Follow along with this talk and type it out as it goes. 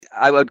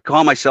I would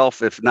call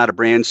myself, if not a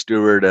brand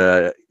steward,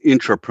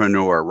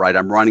 intrapreneur, right?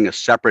 I'm running a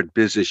separate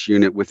business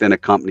unit within a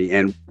company,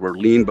 and we're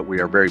lean, but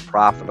we are very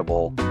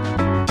profitable.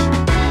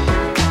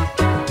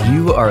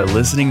 You are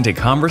listening to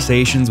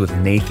Conversations with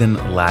Nathan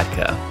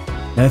Latka.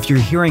 Now, if you're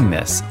hearing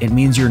this, it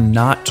means you're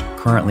not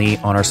currently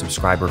on our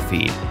subscriber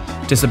feed.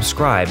 To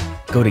subscribe,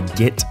 go to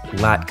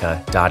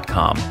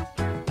getlatka.com.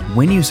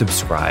 When you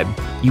subscribe,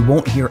 you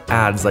won't hear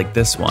ads like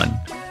this one.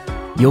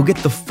 You'll get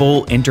the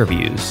full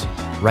interviews.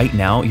 Right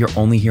now, you're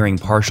only hearing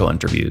partial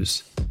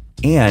interviews.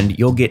 And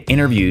you'll get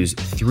interviews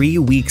 3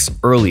 weeks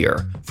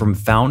earlier from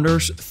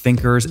founders,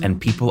 thinkers, and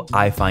people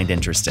I find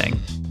interesting.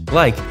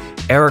 Like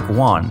Eric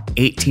Yuan,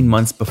 18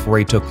 months before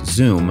he took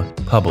Zoom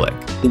public.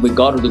 We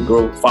got to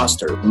grow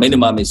faster.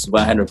 Minimum is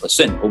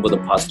 100% over the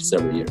past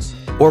several years.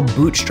 Or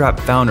bootstrap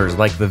founders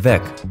like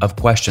Vivek of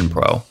Question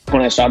Pro.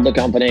 When I started the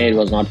company, it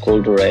was not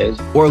cool to raise.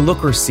 Or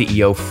Looker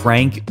CEO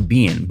Frank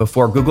Bean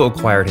before Google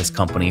acquired his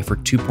company for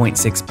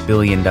 $2.6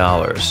 billion.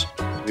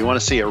 We want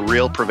to see a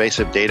real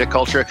pervasive data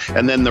culture,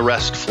 and then the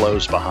rest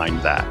flows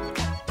behind that.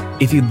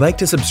 If you'd like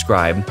to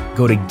subscribe,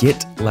 go to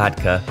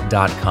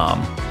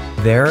getlatka.com.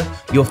 There,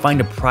 you'll find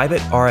a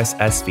private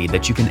RSS feed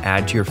that you can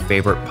add to your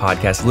favorite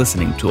podcast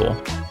listening tool,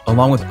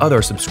 along with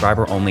other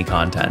subscriber-only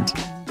content.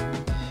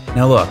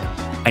 Now look,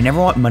 I never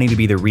want money to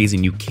be the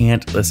reason you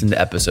can't listen to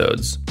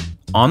episodes.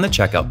 On the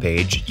checkout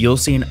page, you'll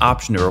see an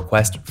option to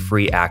request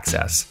free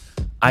access.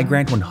 I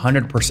grant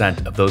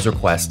 100% of those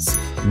requests,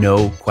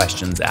 no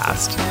questions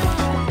asked.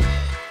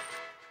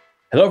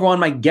 Hello, everyone.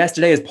 My guest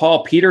today is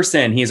Paul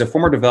Peterson. He is a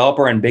former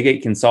developer and Big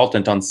 8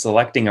 consultant on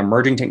selecting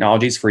emerging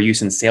technologies for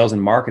use in sales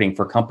and marketing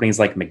for companies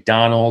like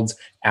McDonald's,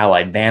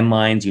 Allied Van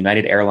Lines,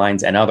 United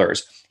Airlines, and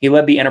others. He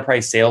led the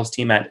enterprise sales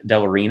team at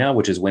Delarina,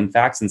 which is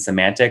Winfax, and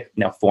Symantec,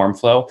 now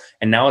Formflow,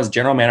 and now is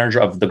general manager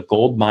of the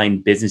Goldmine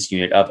business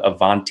unit of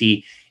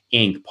Ivanti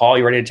Inc. Paul,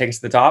 you ready to take us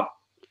to the top?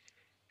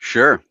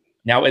 Sure.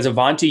 Now, is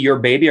Ivanti your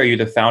baby? Are you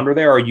the founder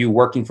there, or are you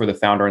working for the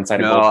founder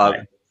inside of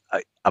Goldmine?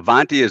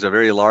 Ivanti is a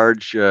very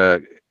large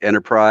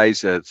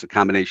enterprise. It's a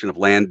combination of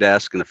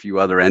LANDesk and a few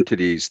other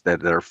entities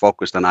that are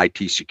focused on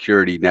IT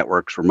security,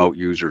 networks, remote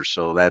users.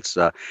 So that's,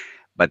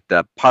 but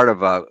part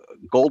of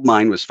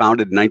Goldmine was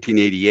founded in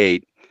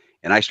 1988,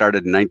 and I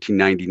started in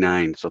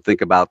 1999. So think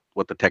about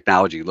what the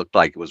technology looked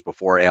like. It was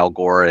before Al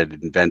Gore had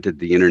invented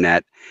the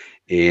internet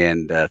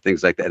and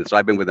things like that. And so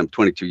I've been with them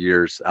 22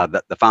 years.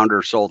 The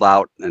founder sold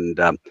out, and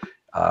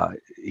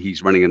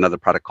he's running another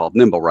product called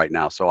Nimble right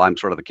now. So I'm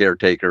sort of the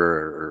caretaker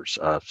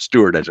or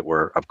steward, as it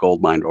were, of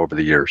Goldmine over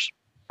the years.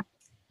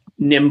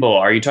 Nimble,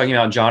 are you talking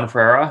about John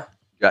Ferrara?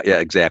 Yeah,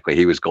 exactly.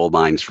 He was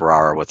Goldmine's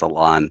Ferrara with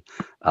Alon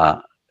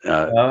back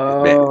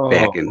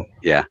in,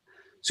 yeah.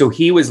 So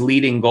he was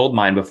leading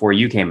Goldmine before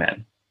you came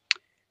in.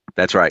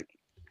 That's right.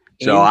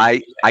 So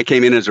I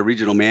came in as a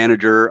regional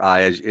manager.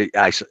 I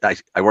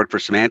worked for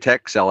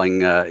Symantec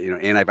selling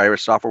antivirus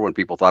software when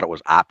people thought it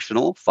was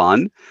optional,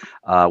 fun.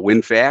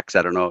 Winfax,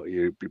 I don't know,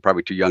 you're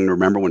probably too young to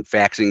remember when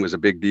faxing was a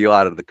big deal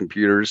out of the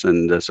computers,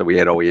 and so we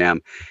had OEM.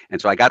 And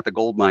so I got the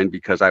Goldmine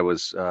because I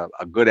was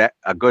a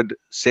good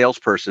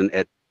salesperson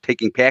at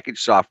taking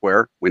packaged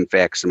software,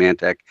 Winfax,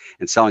 Symantec,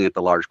 and selling it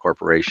to large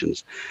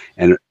corporations.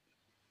 And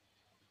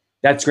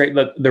that's great.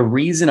 Look, the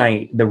reason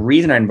I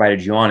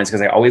invited you on is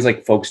because I always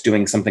like folks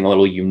doing something a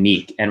little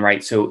unique. And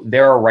right, so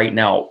there are right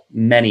now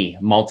many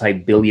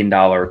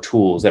multi-billion-dollar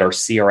tools that are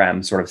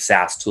CRM sort of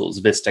SaaS tools.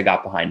 Vista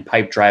got behind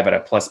Pipedrive at a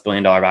plus $1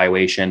 billion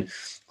valuation.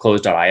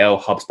 Close.io,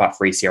 HubSpot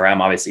free CRM,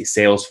 obviously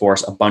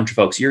Salesforce, a bunch of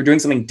folks. You're doing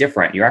something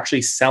different. You're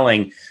actually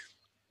selling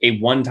a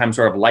one-time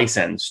sort of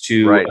license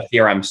to a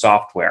CRM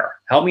software.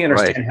 Help me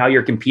understand how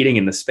you're competing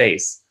in the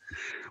space.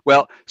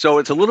 Well, so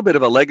it's a little bit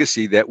of a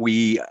legacy that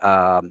we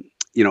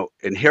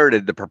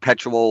inherited the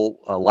perpetual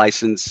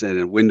license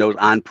and Windows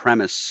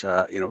on-premise.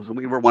 So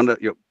we were one of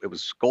it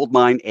was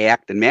Goldmine,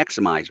 Act, and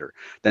Maximizer.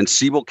 Then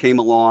Siebel came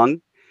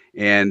along,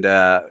 and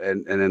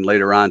then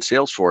later on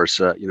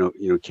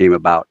Salesforce, came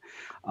about.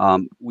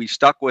 We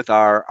stuck with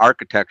our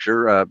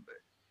architecture,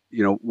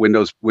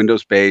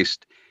 Windows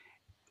based,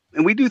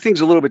 and we do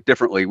things a little bit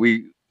differently.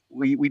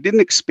 We didn't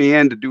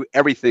expand to do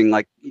everything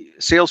like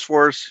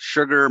Salesforce,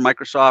 Sugar,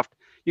 Microsoft.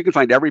 You can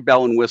find every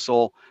bell and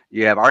whistle.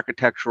 You have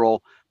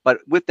architectural. But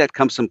with that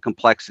comes some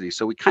complexity.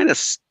 So we kind of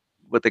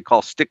what they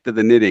call stick to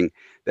the knitting,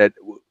 that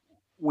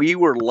we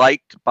were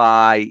liked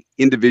by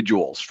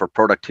individuals for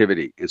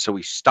productivity. And so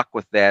we stuck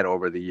with that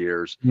over the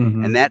years.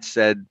 Mm-hmm. And that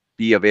said,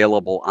 be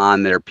available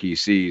on their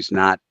PCs,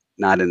 not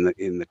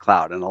in the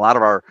cloud. And a lot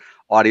of our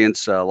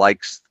audience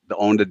likes to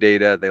own the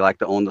data. They like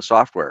to own the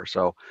software.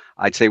 So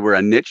I'd say we're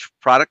a niche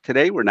product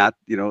today. We're not,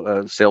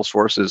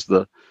 Salesforce is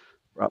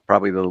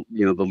probably the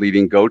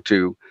leading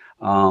go-to.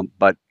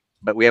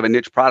 But we have a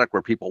niche product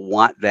where people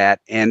want that,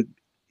 and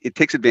it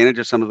takes advantage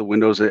of some of the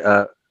Windows.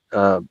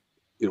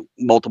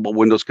 Multiple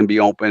windows can be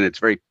open. It's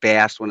very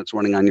fast when it's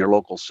running on your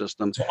local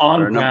system. So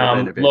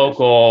on-prem,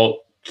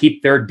 local,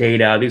 keep their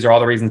data. These are all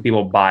the reasons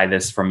people buy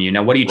this from you.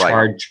 Now, what do you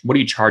charge? What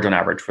do you charge on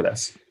average for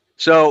this?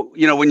 So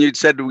when you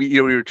said we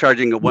were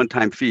charging a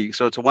one-time fee,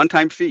 so it's a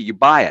one-time fee. You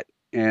buy it.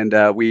 And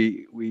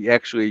we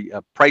actually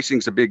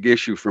pricing's a big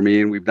issue for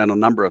me, and we've done a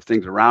number of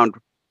things around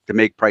to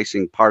make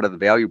pricing part of the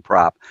value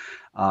prop.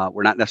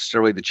 We're not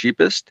necessarily the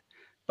cheapest,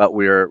 but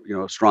we're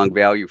a strong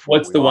value for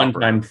What's what the we offer.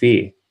 one-time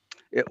fee?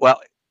 Well,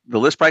 the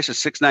list price is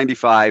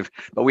 $695,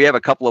 but we have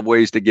a couple of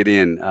ways to get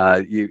in.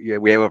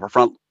 We have a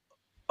front.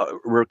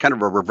 We're kind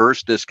of a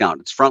reverse discount.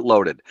 It's front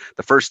loaded.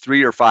 The first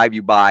 3 or 5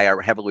 you buy are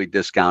heavily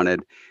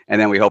discounted, and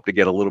then we hope to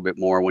get a little bit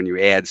more when you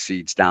add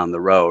seats down the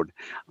road.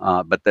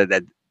 But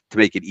that to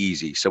make it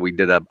easy, so we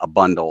did a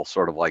bundle,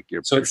 sort of like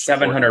your. So it's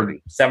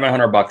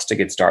 $700 to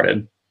get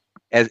started.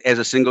 As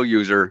a single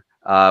user,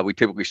 we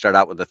typically start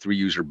out with a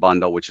 3-user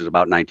bundle, which is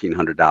about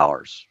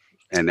 $1,900.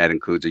 And that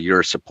includes a year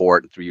of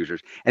support and 3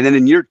 users. And then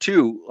in year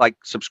 2, like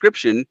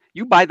subscription,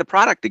 you buy the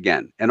product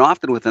again. And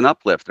often with an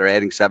uplift, they're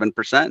adding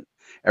 7%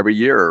 every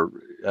year.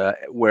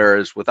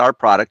 Whereas with our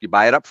product, you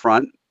buy it up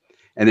front.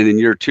 And then in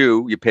year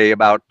 2, you pay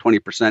about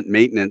 20%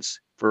 maintenance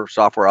for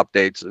software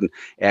updates and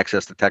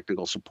access to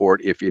technical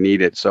support if you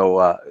need it.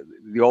 So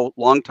the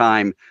long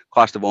time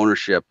cost of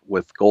ownership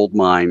with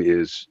Goldmine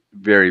is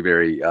very,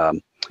 very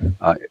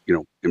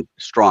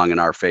strong in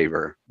our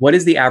favor. What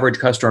is the average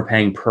customer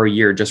paying per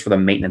year just for the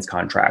maintenance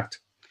contract?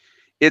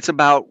 It's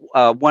about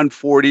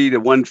 $140 to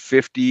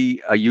 $150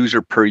 a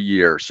user per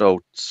year. So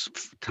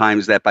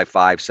times that by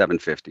 5,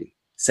 $750.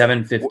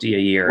 $750 a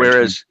year.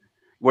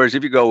 Whereas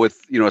if you go with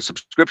a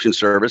subscription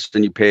service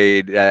and you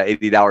paid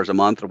 $80 a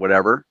month or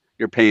whatever,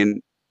 you're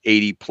paying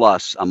 $80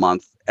 plus a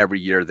month every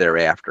year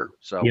thereafter.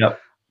 So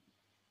yep.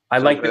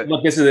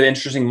 Look, this is an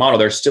interesting model.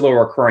 There's still a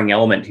recurring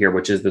element here,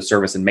 which is the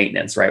service and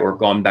maintenance, right? We're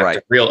going back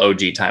to real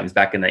OG times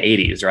back in the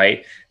 80s,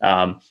 right?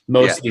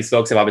 Most of these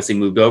folks have obviously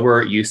moved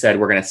over. You said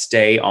we're going to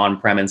stay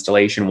on-prem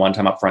installation,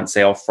 one-time upfront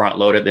sale, front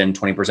loaded, then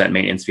 20%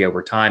 maintenance fee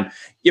over time.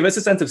 Give us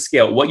a sense of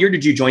scale. What year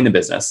did you join the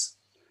business?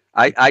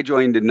 I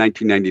joined in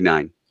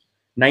 1999.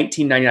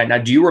 1999. Now,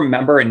 do you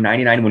remember in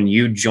 99 when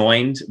you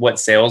joined what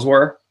sales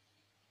were?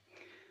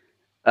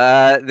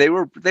 They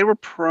were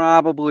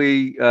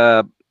probably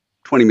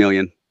 20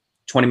 million.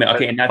 20 million.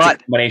 Okay, and that's a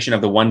combination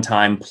of the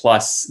one-time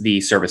plus the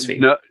service fee.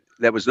 No,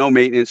 that was no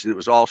maintenance, and it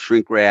was all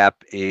shrink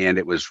wrap, and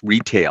it was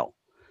retail,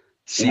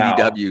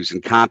 CDWs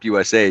and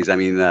CompUSAs. I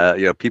mean,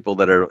 people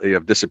that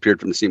have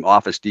disappeared from the scene,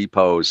 Office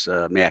Depots,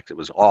 Max. It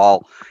was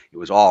all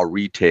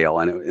retail,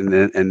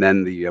 and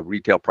then the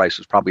retail price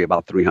was probably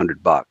about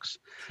 $300.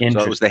 So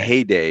it was the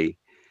heyday.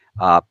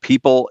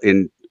 People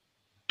in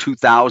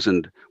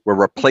 2000 were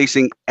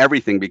replacing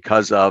everything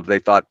because they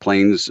thought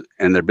planes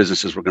and their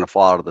businesses were going to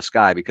fall out of the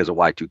sky because of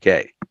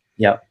Y2K.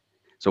 Yep.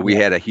 So we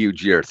had a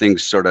huge year.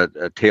 Things sort of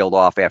tailed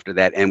off after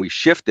that, and we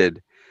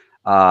shifted.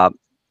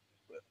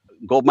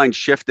 Goldmine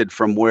shifted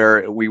from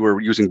where we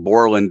were using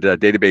Borland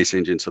database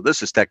engine. So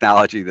this is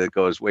technology that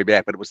goes way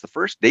back, but it was the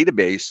first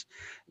database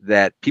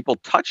that people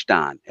touched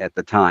on at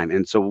the time.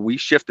 And so we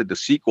shifted to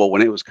SQL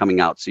when it was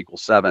coming out, SQL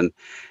 7. It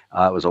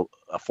was an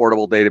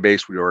affordable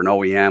database. We were an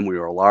OEM. We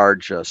were a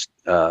large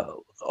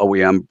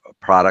OEM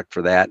product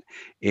for that.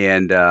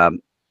 And that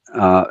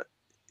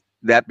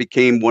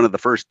became one of the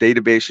first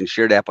database and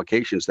shared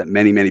applications that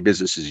many, many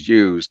businesses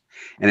used.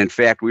 And in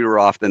fact, we were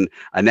often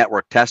a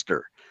network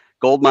tester.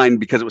 Goldmine,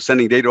 because it was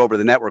sending data over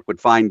the network,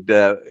 would find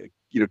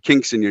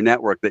kinks in your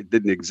network that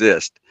didn't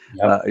exist,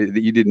 that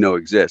you didn't know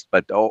exist.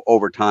 But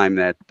over time,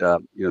 that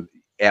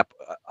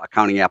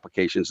accounting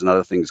applications and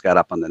other things got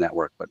up on the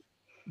network. But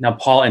now,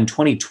 Paul, in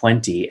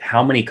 2020,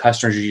 how many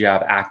customers did you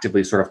have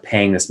actively sort of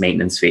paying this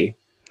maintenance fee?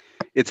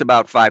 It's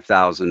about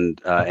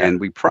 5,000, and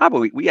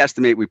we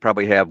estimate we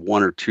probably have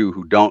 1 or 2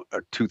 who don't,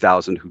 or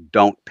 2,000 who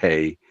don't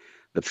pay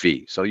the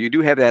fee. So you do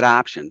have that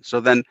option.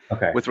 So then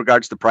with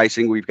regards to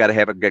pricing, we've got to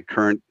have a get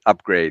current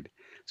upgrade.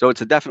 So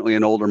it's definitely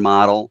an older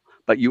model,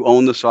 but you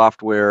own the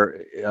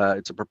software.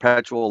 It's a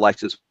perpetual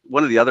license.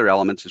 One of the other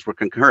elements is we're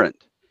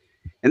concurrent.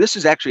 And this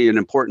is actually an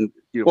important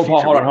Well,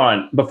 Paul, hold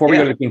on. Before we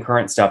go to the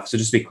concurrent stuff, so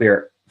just to be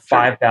clear,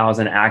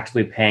 5,000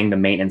 actively paying the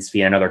maintenance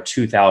fee and another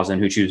 2,000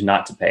 who choose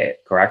not to pay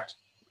it, correct?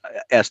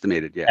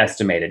 Estimated, yeah.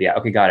 Estimated, yeah.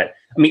 Okay, got it.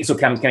 I mean, so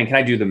can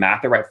I do the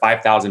math there, right?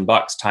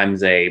 $5,000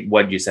 times a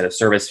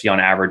service fee on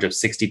average of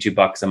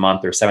 $62 a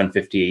month or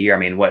 $750 a year. I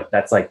mean,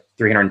 that's like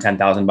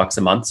 $310,000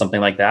 a month,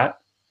 something like that?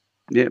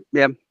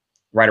 Yeah.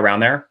 Right around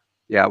there?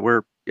 Yeah,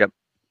 yep.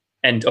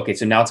 And okay,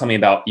 so now tell me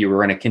about, you were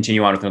going to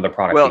continue on with another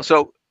product. Well,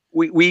 so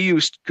we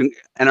used,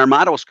 and our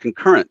model is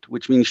concurrent,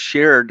 which means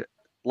shared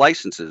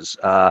licenses.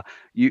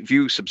 If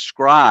you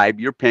subscribe,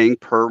 you're paying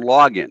per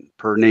login,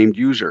 per named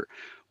user.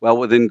 Well,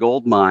 within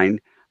Goldmine,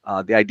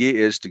 the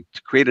idea is to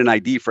create an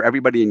ID for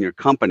everybody in your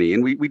company.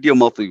 And we deal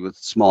mostly with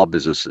small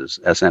businesses,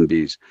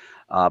 SMBs.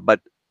 But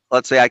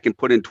let's say I can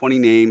put in 20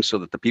 names so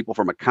that the people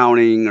from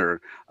accounting or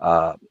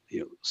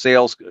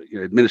sales,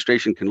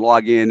 administration can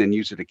log in and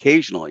use it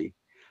occasionally.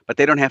 But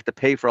they don't have to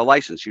pay for a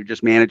license. You're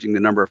just managing the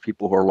number of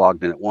people who are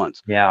logged in at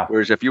once. Yeah.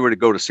 Whereas if you were to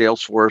go to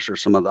Salesforce or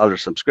some of the other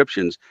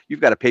subscriptions,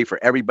 you've got to pay for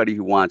everybody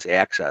who wants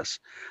access.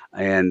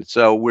 And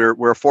so we're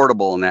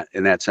affordable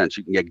in that sense.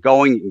 You can get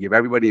going. You can give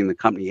everybody in the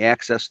company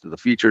access to the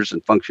features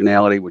and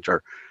functionality, which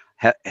are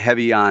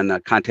heavy on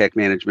contact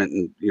management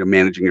and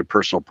managing your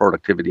personal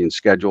productivity and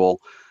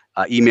schedule,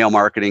 email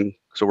marketing.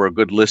 So we're a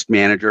good list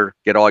manager.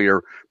 Get all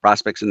your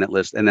prospects in that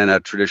list, and then a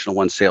traditional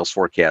one, sales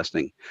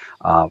forecasting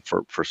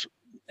for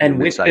and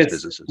mid-sized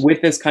businesses.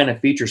 With this kind of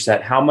feature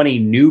set, how many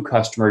new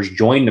customers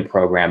joined the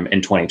program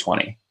in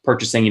 2020,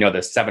 purchasing the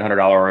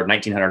 $700 or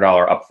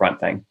 $1,900 upfront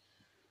thing?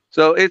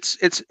 So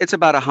it's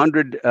about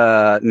 100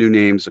 new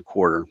names a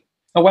quarter.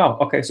 Oh wow!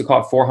 Okay, so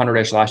call it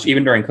 400-ish last year,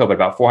 even during COVID,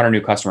 about 400 new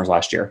customers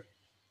last year.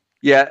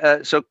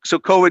 Yeah. So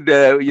COVID,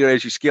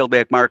 as you scaled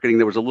back marketing,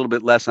 there was a little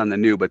bit less on the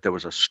new, but there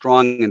was a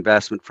strong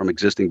investment from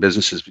existing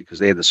businesses because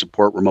they had to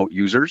support remote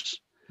users.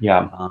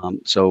 Yeah.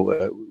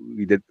 So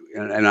we did,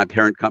 and our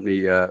parent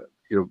company,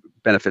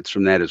 benefits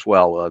from that as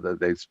well.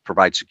 They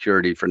provide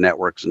security for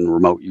networks and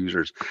remote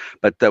users.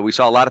 But we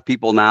saw a lot of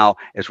people now,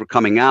 as we're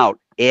coming out,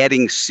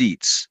 adding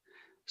seats.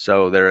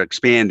 So they're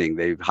expanding.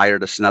 They've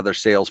hired us another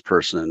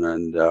salesperson,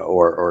 and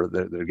or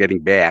they're getting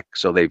back.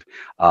 So they've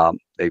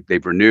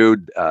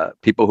renewed.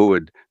 People who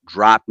would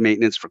drop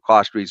maintenance for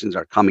cost reasons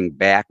are coming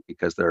back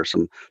because there are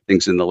some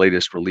things in the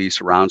latest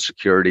release around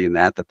security and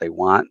that they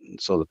want,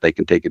 and so that they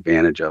can take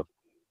advantage of.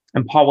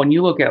 And Paul, when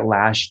you look at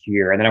last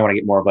year, and then I want to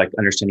get more of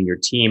understanding your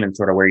team and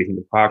sort of where you think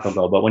the product will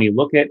go. But when you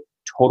look at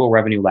total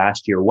revenue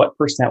last year, what %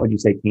 would you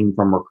say came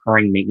from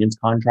recurring maintenance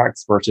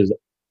contracts versus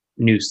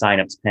new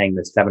signups paying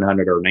the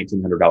 $700 or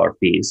 $1,900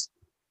 fees?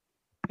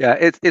 Yeah,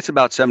 it's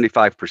about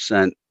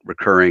 75%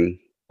 recurring.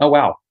 Oh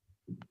wow!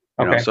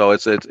 Okay. So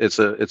it's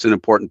an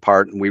important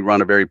part, and we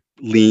run a very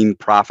lean,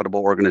 profitable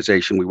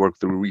organization. We work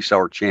through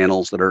reseller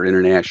channels that are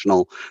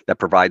international that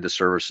provide the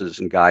services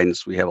and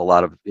guidance. We have a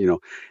lot of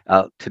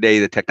today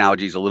the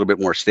technology is a little bit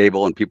more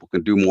stable and people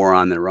can do more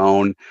on their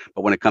own.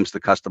 But when it comes to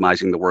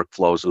customizing the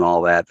workflows and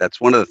all that,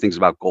 that's one of the things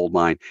about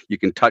Goldmine. You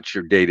can touch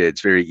your data.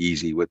 It's very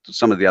easy. With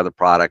some of the other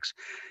products,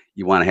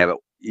 you want to have it.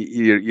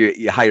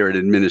 You hire an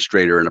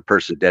administrator and a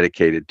person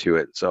dedicated to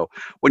it. So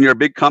when you're a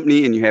big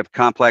company and you have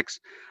complex,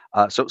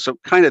 so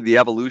kind of the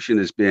evolution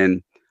has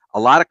been a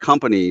lot of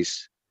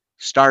companies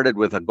started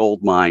with a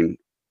Goldmine,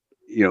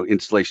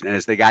 installation, and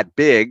as they got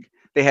big,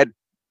 they had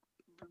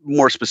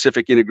more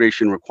specific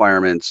integration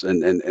requirements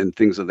and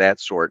things of that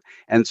sort,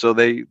 and so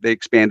they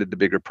expanded to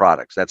bigger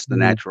products. That's the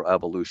natural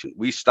evolution.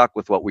 We stuck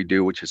with what we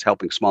do, which is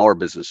helping smaller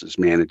businesses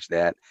manage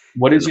that.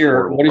 What is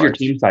your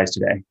team size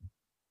today?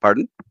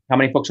 Pardon? How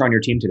many folks are on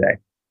your team today?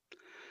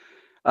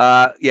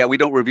 Yeah, we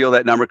don't reveal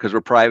that number because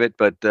we're private,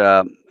 but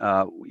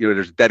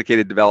there's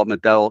dedicated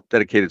development,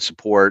 dedicated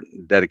support,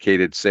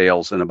 dedicated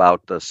sales, and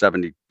about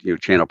 70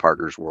 channel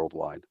partners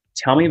worldwide.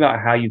 Tell me about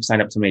how you've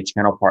signed up so many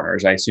channel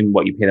partners. I assume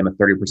you pay them a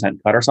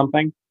 30% cut or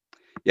something?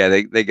 Yeah,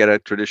 they get a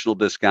traditional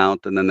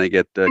discount, and then they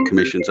get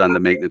commissions on the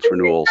maintenance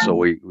renewal. So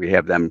we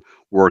have them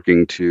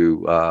working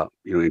to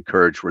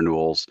encourage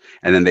renewals,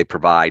 and then they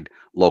provide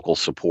local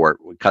support,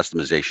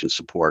 customization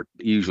support,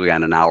 usually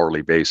on an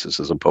hourly basis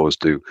as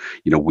opposed to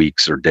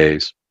weeks or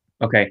days.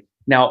 Okay.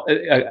 Now,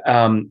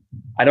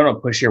 I don't know,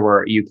 push here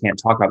where you can't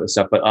talk about this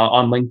stuff, but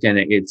on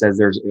LinkedIn, it says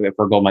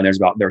for Goldmine,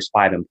 there's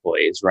 5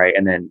 employees, right?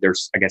 And then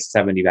there's, I guess,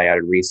 70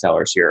 value-added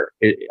resellers here.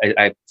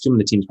 I assume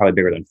the team's probably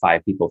bigger than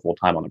 5 people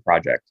full-time on the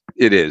project.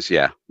 It is,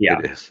 yeah. Yeah.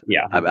 It is.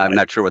 Yeah. I'm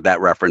not sure what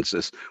that reference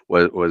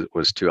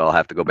was to. I'll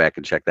have to go back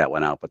and check that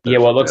one out. But yeah,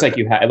 well, it looks like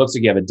you have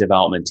a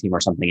development team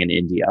or something in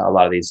India. A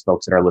lot of these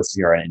folks that are listed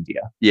here are in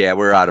India. Yeah,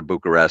 we're out of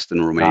Bucharest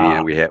in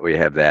Romania. We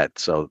have that.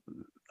 So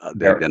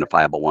the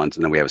identifiable ones,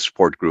 and then we have a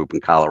support group in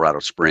Colorado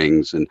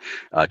Springs and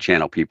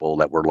channel people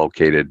that were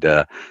located,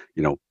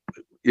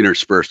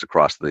 interspersed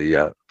across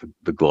the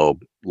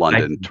globe,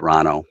 London,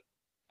 Toronto.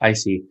 I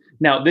see.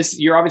 Now,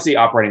 you're obviously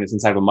operating this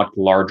inside of a much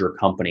larger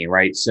company,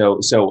 right? So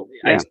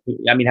yeah.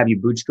 I mean, have you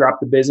bootstrapped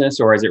the business,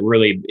 or is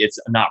it's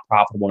not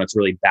profitable and it's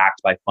really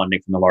backed by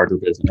funding from the larger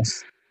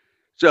business?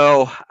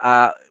 So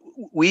I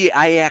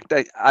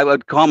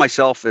would call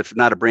myself, if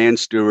not a brand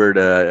steward,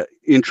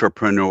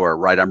 intrapreneur,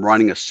 right? I'm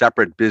running a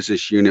separate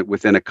business unit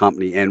within a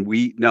company, and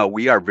we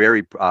are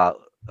very,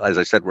 as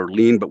I said, we're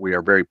lean, but we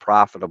are very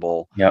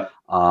profitable. Yeah.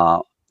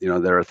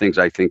 There are things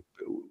I think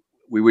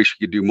we wish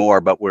we could do more,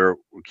 but we're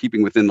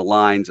keeping within the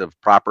lines of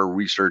proper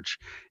research,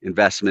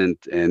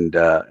 investment, and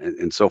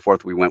so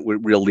forth. We're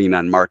real lean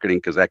on marketing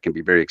because that can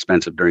be very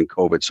expensive during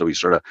COVID. So we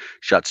sort of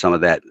shut some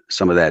of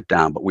that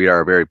down. But we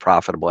are a very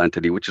profitable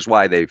entity, which is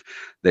why they've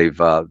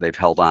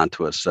held on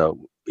to us. So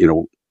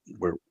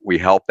we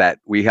help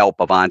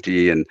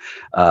Ivanti and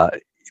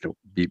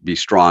be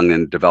strong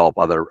and develop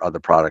other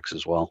products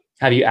as well.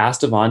 Have you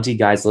asked Ivanti,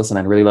 guys, listen,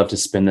 I'd really love to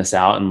spin this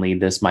out and lead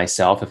this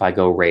myself. If I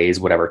go raise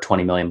whatever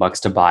 $20 million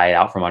to buy it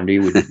out from under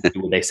you,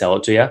 would they sell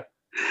it to you?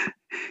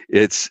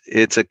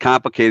 It's a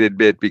complicated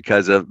bit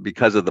because of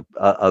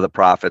the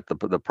profit,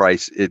 the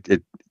price.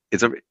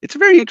 It's a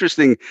very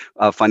interesting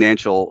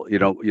financial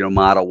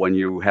model when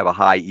you have a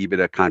high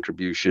EBITDA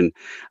contribution.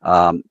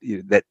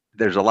 That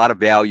there's a lot of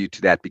value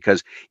to that,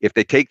 because if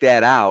they take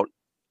that out,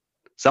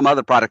 some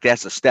other product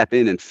has to step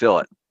in and fill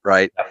it,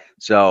 right?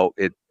 So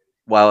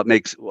while it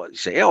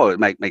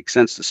might make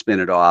sense to spin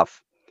it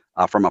off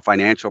from a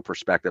financial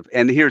perspective.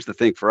 And here's the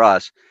thing for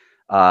us,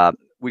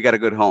 we got a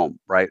good home,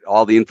 right?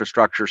 All the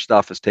infrastructure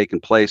stuff has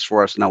taken place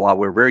for us. Now, while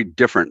we're very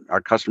different,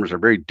 our customers are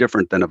very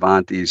different than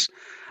Avanti's,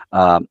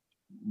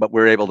 but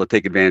we're able to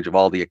take advantage of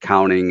all the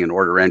accounting and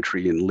order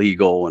entry and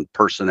legal and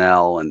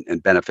personnel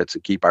and benefits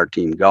and keep our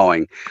team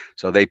going.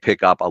 So they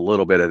pick up a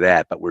little bit of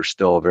that, but we're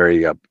still a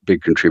very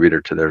big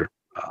contributor to their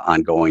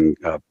ongoing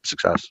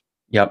success.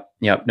 Yep.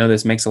 No,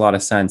 this makes a lot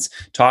of sense.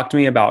 Talk to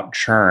me about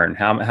churn.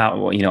 How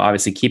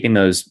obviously keeping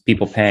those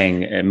people paying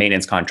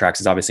maintenance contracts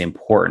is obviously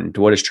important.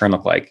 What does churn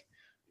look like?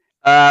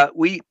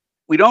 We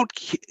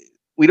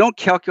don't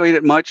calculate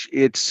it much.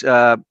 It's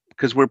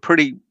because we're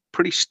pretty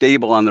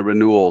stable on the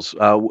renewals.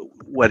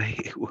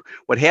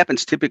 What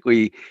happens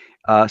typically,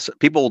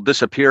 people will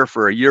disappear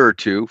for a year or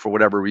two for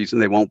whatever reason.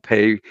 They won't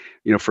pay,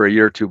 for a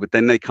year or two, but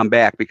then they come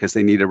back because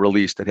they need a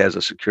release that has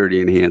a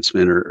security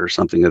enhancement or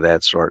something of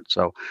that sort.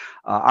 So,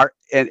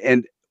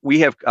 we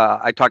have.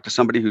 I talked to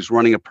somebody who's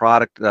running a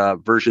product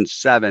version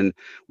 7,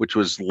 which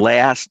was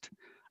last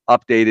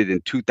updated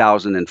in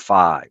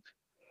 2005.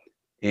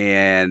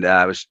 And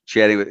I was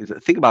chatting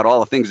think about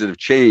all the things that have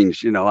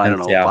changed, I don't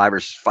know, Yeah.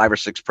 five or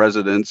six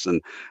presidents, and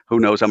who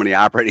knows how many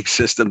operating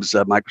systems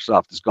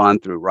Microsoft has gone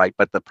through, right?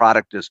 But the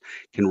product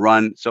can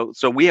run. So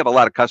we have a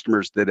lot of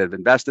customers that have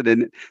invested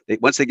in it.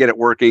 Once they get it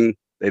working,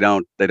 they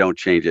don't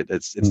change it.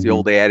 It's the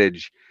old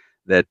adage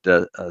that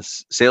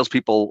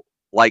salespeople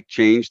like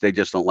change, they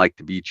just don't like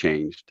to be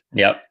changed.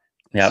 Yep.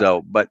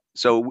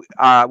 So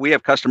we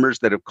have customers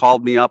that have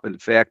called me up. In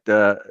fact,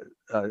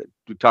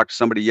 we talked to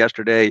somebody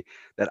yesterday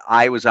that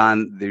I was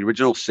on the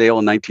original sale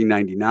in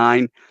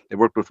 1999. They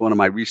worked with one of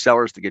my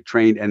resellers to get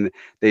trained, and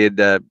they had,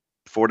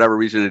 for whatever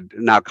reason,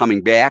 now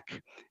coming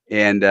back.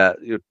 And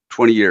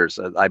 20 years.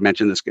 I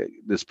mentioned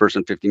this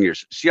person 15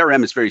 years.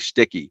 CRM is very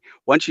sticky.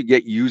 Once you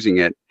get using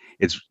it,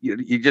 it's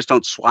you just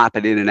don't swap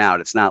it in and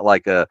out. It's not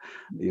like a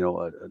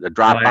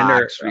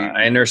Dropbox.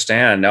 I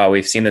understand. No,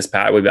 we've seen this.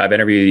 I've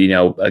interviewed,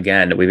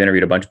 we've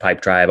interviewed a bunch of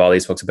Pipedrive. All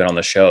these folks have been on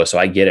the show, so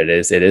I get it.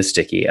 It is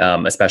sticky,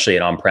 especially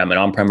an on-prem. An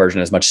on-prem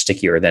version is much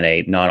stickier than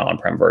a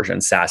non-on-prem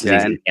version. SaaS is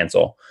easy to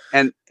cancel.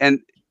 And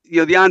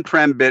the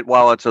on-prem bit,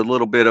 while it's a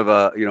little bit of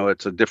a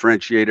it's a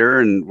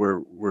differentiator, and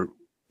we're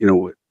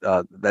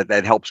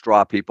that helps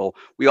draw people.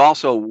 We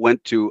also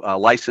went to a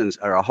license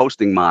or a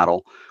hosting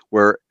model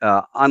where,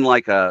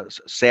 unlike a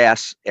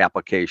SaaS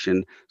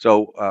application,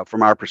 so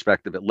from our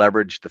perspective, it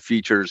leveraged the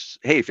features.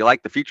 Hey, if you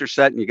like the feature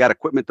set and you got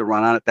equipment to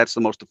run on it, that's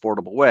the most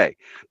affordable way.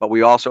 But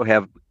we also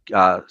have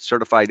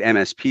certified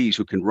MSPs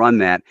who can run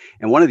that.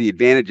 And one of the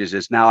advantages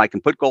is now I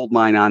can put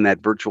Goldmine on that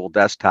virtual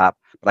desktop,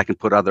 but I can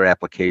put other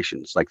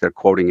applications like their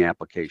quoting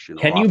application.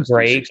 Can you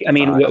break? I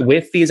mean,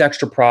 with these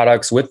extra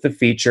products, with the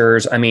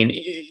features, I mean,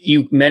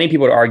 many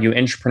people would argue,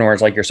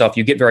 entrepreneurs like yourself,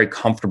 you get very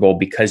comfortable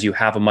because you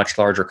have a much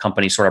larger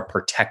company sort of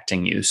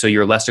protecting you. So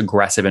you're less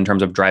aggressive in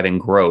terms of driving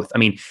growth. I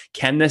mean,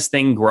 can this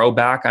thing grow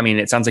back? I mean,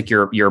 it sounds like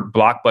your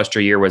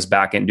blockbuster year was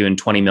back in doing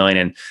 20 million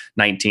in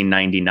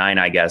 1999,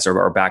 I guess,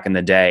 or back in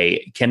the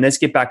day. Can this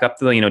get back up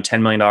to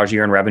 $10 million a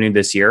year in revenue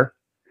this year?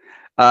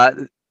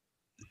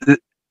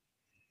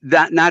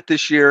 Not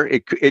this year.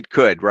 It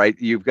could, right?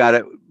 You've got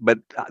it, but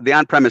the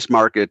on-premise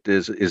market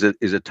is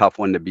a tough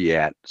one to be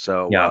at.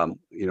 So yeah.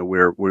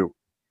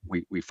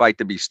 We fight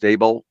to be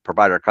stable,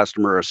 provide our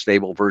customer a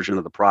stable version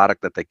of the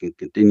product that they can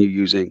continue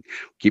using,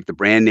 keep the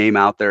brand name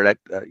out there. That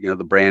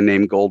the brand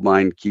name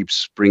Goldmine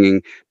keeps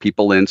bringing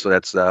people in. So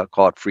that's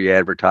call it free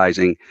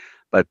advertising.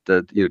 But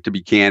to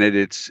be candid,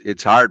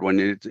 it's hard when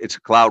it's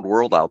a cloud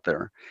world out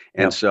there,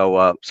 and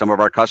so some of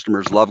our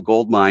customers love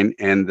Goldmine,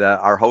 and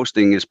our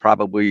hosting is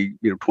probably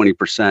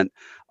 20%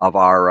 of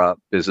our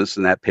business,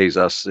 and that pays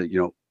us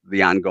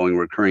the ongoing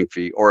recurring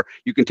fee. Or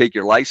you can take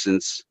your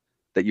license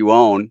that you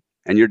own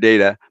and your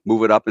data,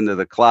 move it up into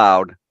the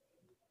cloud,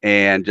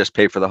 and just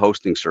pay for the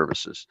hosting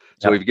services.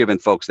 So we've given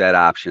folks that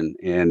option,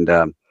 and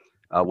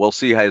we'll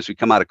see how, as we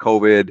come out of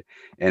COVID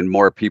and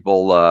more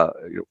people.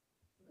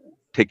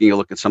 Taking a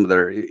look at some of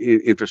their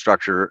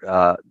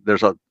infrastructure,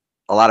 there's a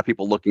lot of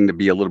people looking to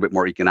be a little bit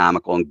more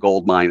economical, and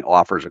Goldmine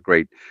offers a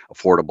great,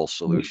 affordable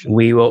solution.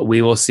 We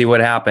will see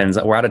what happens.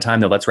 We're out of time,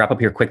 though. Let's wrap up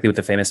here quickly with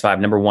the famous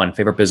 5. Number 1,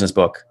 favorite business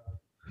book.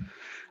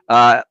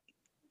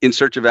 In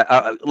Search of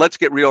Let's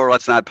Get Real or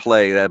Let's Not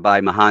Play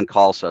by Mahan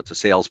Khalsa. It's a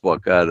sales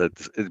book.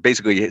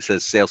 It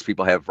says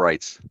salespeople have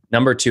rights.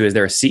 Number 2, is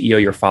there a CEO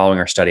you're following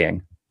or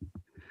studying?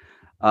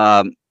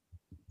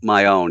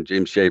 My own,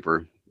 James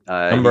Schaefer.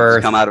 He's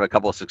come out of a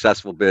couple of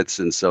successful bits,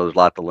 and so there's a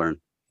lot to learn.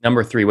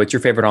 Number 3, what's your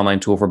favorite online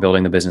tool for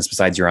building the business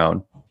besides your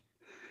own?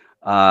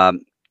 Boy,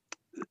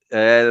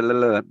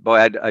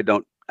 I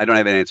don't have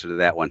an answer to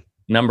that one.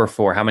 Number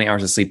 4, how many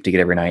hours of sleep do you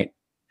get every night?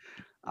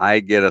 I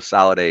get a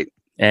solid 8.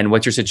 And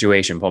what's your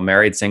situation, Paul?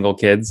 Married, single,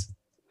 kids?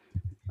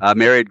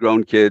 Married,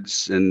 grown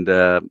kids, and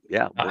how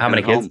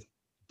many kids?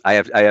 I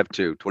have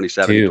 2,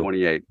 27 and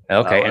 28.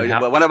 Okay.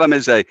 And one of them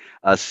is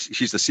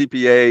she's the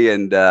CPA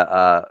and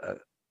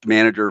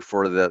manager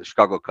for the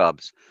Chicago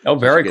Cubs. Oh,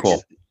 very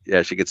cool.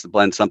 She gets to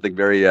blend something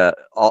very a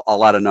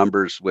lot of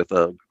numbers with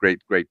a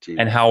great team.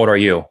 And how old are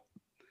you?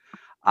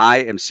 I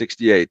am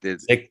 68.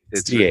 It's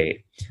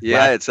 68.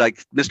 it's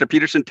like, Mr.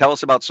 Peterson, tell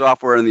us about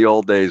software in the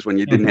old days when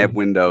you didn't have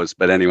Windows.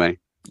 But anyway.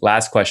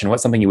 Last question.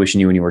 What's something you wish you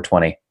knew when you were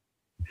 20?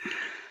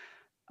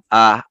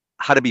 How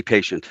to be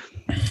patient.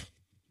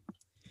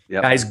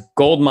 Yep. Guys,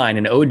 Goldmine,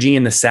 an OG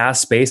in the SaaS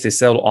space. They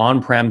sold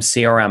on-prem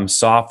CRM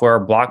software,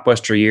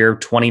 blockbuster year,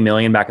 20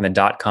 million back in the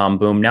dot-com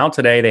boom. Now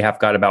today, they have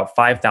got about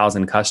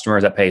 5,000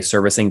 customers that pay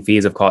servicing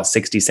fees of, call it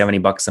 60, 70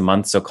 bucks a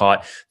month. So call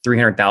it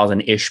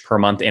 300,000-ish per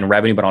month in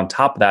revenue. But on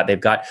top of that,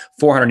 they've got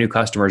 400 new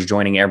customers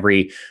joining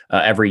every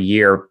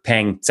year,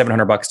 paying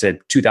 $700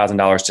 to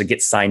 $2,000 to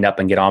get signed up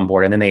and get on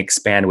board. And then they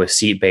expand with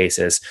seat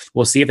basis.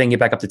 We'll see if they can get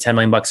back up to 10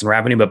 million bucks in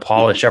revenue. But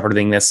Paul is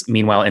shepherding this,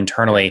 meanwhile,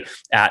 internally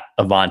at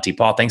Ivanti.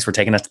 Paul, thanks for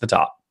taking us to the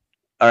top.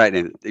 All right,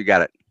 Nathan, you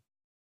got it.